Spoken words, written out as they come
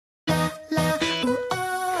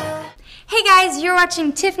Hey guys, you're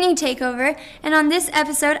watching Tiffany Takeover, and on this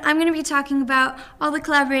episode, I'm going to be talking about all the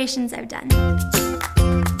collaborations I've done.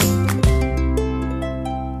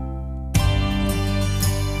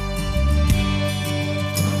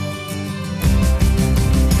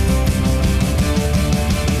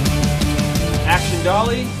 Action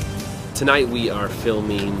Dolly. Tonight we are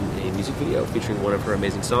filming a music video featuring one of her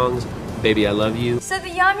amazing songs, Baby I Love You. So the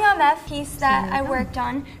YOMYOMF piece that I worked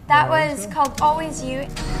on, that was called Always You.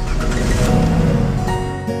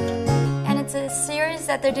 And it's a series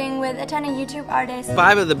that they're doing with a ton of YouTube artists.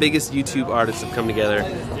 5 of the biggest YouTube artists have come together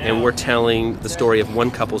and we're telling the story of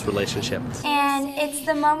one couple's relationship. And it's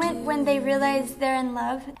the moment when they realize they're in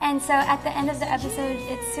love. And so at the end of the episode,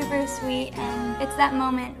 it's super sweet, and it's that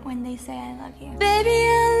moment when they say, I love you. Baby,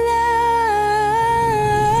 I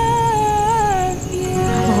love you.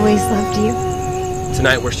 I've always loved you.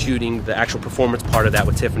 Tonight we're shooting the actual performance part of that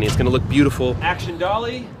with Tiffany. It's going to look beautiful. Action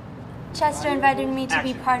Dolly. Chester invited me to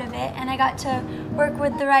be part of it, and I got to work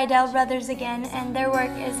with the Rydell brothers again, and their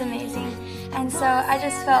work is amazing. And so I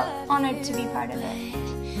just felt honored to be part of it.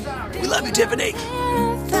 We love you, Tiffany.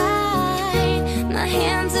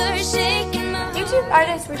 YouTube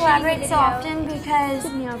artists collaborate so often because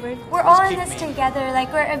we're all in this together.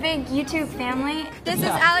 Like, we're a big YouTube family. This is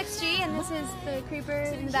Alex G, and this is the creeper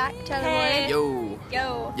in the back, Tyler Ward. Yo.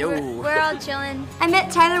 Yo. Yo. We're all chilling. I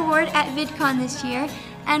met Tyler Ward at VidCon this year,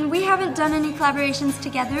 and we haven't done any collaborations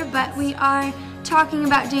together, but we are talking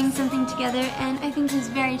about doing something together, and I think he's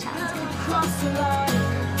very talented.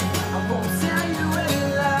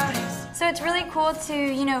 So it's really cool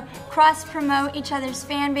to, cross-promote each other's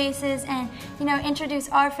fan bases and, introduce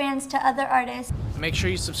our fans to other artists. Make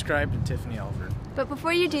sure you subscribe to Tiffany Alvord. But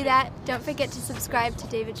before you do that, don't forget to subscrive to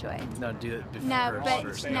David Choi. No, do it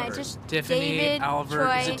before Just Tiffany David Alvord.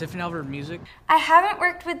 Choi. Is it Tiffany Alvord Music? I haven't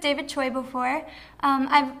worked with David Choi before.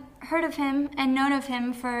 I've heard of him and known of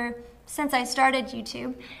him since I started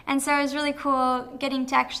YouTube. And so it was really cool getting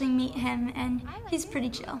to actually meet him, and he's pretty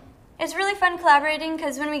chill. It's really fun collaborating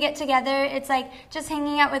because when we get together, it's like just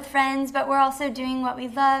hanging out with friends, but we're also doing what we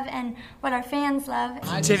love and what our fans love.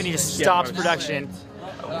 Tiffany just stops production,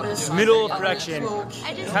 middle of production.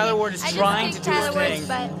 Tyler Ward is trying to do his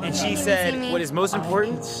thing, and she said what is most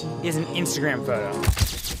important is an Instagram photo.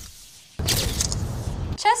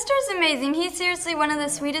 Chester's amazing. He's seriously one of the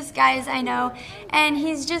sweetest guys I know, and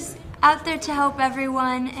he's just out there to help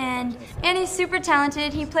everyone, and he's super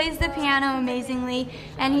talented. He plays the piano amazingly,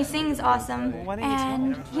 and he sings awesome,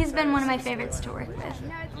 and he's been one of my favorites to work with.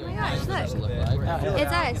 Oh my gosh, look.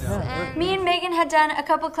 It's us. Me and Megan had done a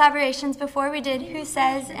couple collaborations before. We did Who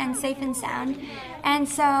Says and Safe and Sound, and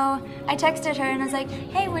so I texted her and I was like,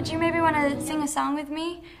 hey, would you maybe want to sing a song with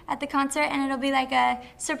me at the concert, and it'll be like a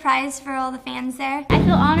surprise for all the fans there. I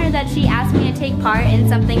feel honored that she asked me to take part in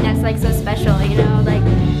something that's like so special, like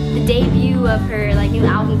the debut of her new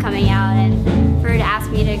album coming out, and for her to ask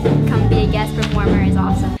me to come be a guest performer is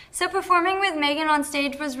awesome. So performing with Megan on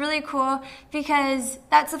stage was really cool because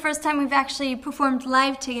that's the first time we've actually performed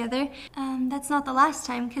live together. That's not the last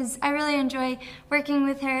time, because I really enjoy working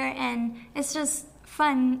with her, and it's just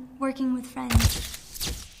fun working with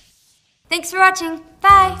friends. Thanks for watching.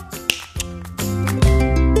 Bye!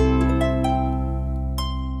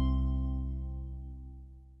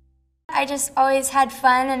 I just always had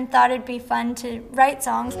fun and thought it'd be fun to write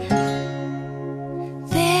songs.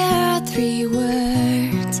 There are 3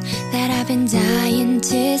 words that I've been dying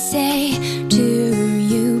to say.